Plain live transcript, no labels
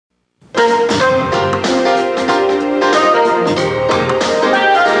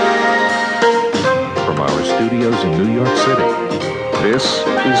This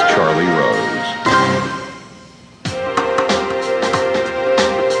is Charlie Rose.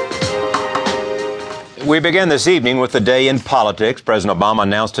 We begin this evening with the day in politics. President Obama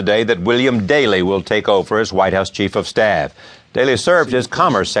announced today that William Daley will take over as White House Chief of Staff. Daley served as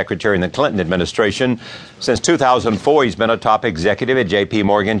Commerce Secretary in the Clinton administration. Since 2004, he's been a top executive at J.P.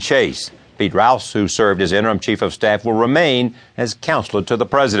 Morgan Chase. Pete Rouse, who served as interim Chief of Staff, will remain as counselor to the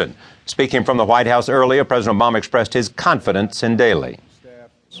president. Speaking from the White House earlier, President Obama expressed his confidence in Daley.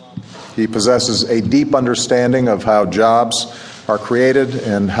 He possesses a deep understanding of how jobs are created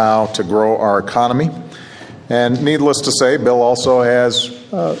and how to grow our economy. And needless to say, Bill also has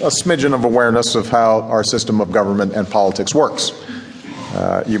a smidgen of awareness of how our system of government and politics works.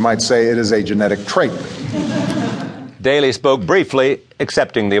 You might say it is a genetic trait. Daley spoke briefly,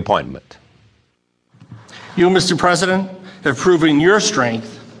 accepting the appointment. You, Mr. President, have proven your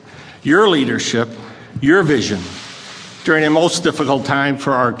strength, your leadership, your vision during a most difficult time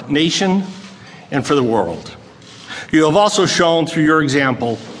for our nation and for the world. You have also shown through your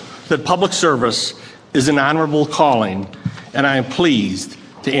example that public service is an honorable calling, and I am pleased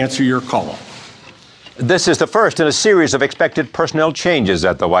to answer your call. This is the first in a series of expected personnel changes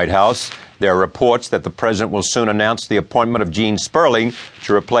at the White House. There are reports that the president will soon announce the appointment of Gene Sperling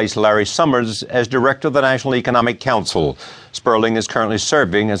to replace Larry Summers as director of the National Economic Council. Sperling is currently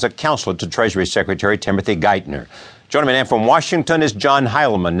serving as a counselor to Treasury Secretary Timothy Geithner. Joining me now from Washington is John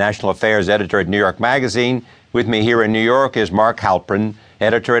Heilemann, National Affairs Editor at New York Magazine. With me here in New York is Mark Halperin,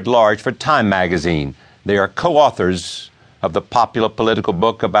 Editor-at-Large for Time Magazine. They are co-authors of the popular political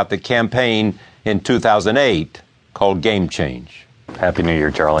book about the campaign in 2008 called Game Change. Happy New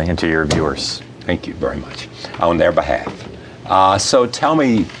Year, Charlie, and to your viewers. Thank you very much on their behalf. So tell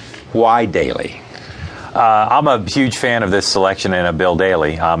me, why Daley? I'm a huge fan of this selection and of Bill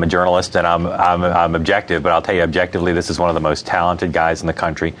Daley. I'm a journalist and I'm objective, but I'll tell you objectively, this is one of the most talented guys in the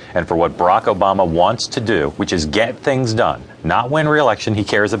country. And for what Barack Obama wants to do, which is get things done, not win re-election, he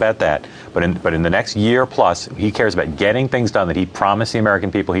cares about that, but in the next year plus, he cares about getting things done that he promised the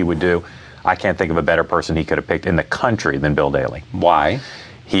American people he would do. I can't think of a better person he could have picked in the country than Bill Daley. Why?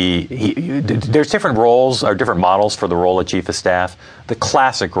 There's different roles or different models for the role of Chief of Staff. The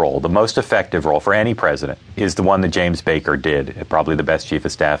classic role, the most effective role for any president, is the one that James Baker did, probably the best Chief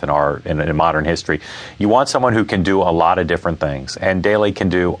of Staff in modern history. You want someone who can do a lot of different things, and Daley can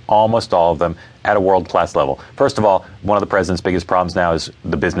do almost all of them at a world-class level. First of all, one of the president's biggest problems now is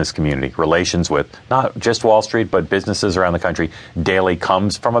the business community, relations with not just Wall Street, but businesses around the country. Daley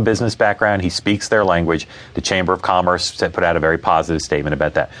comes from a business background. He speaks their language. The Chamber of Commerce put out a very positive statement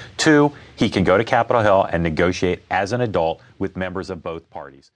about that. Two, he can go to Capitol Hill and negotiate as an adult with members of both parties.